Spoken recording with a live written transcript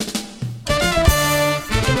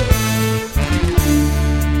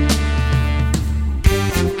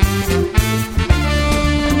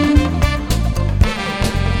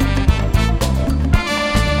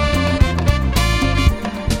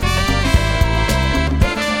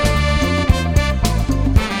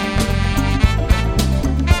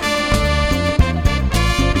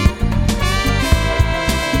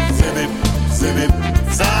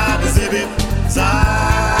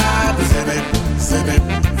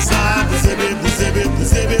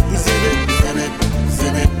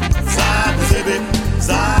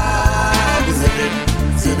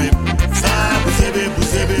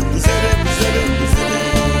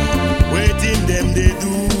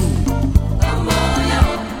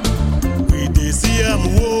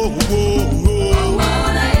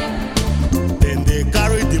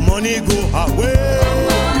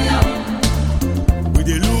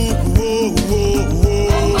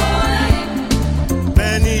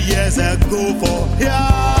years ago for here.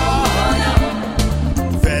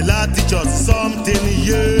 Fella teach us something,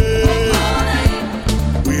 yeah.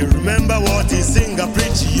 We remember what he sing and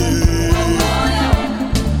preach, yeah.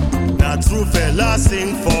 Now true fella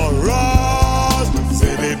sing for us.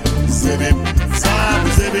 Zabuzebe,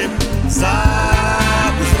 Zabuzebe,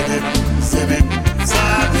 Zabuzebe, Zabuzebe,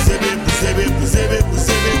 Zabuzebe, Zabuzebe,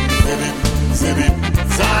 Zabuzebe,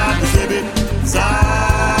 Zabuzebe, Zabuzebe,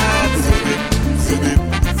 Zabuzebe,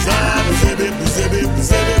 Zabuzebe, Zabuzebe,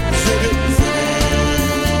 Zabuzebe.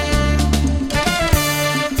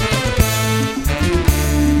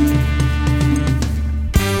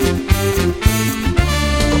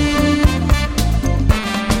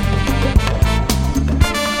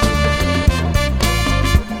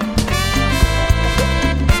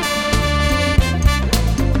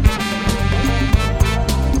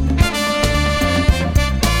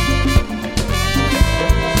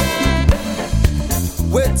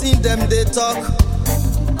 Waiting them they talk.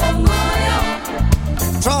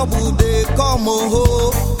 Trouble they come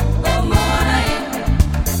oh.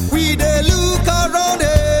 We they lose.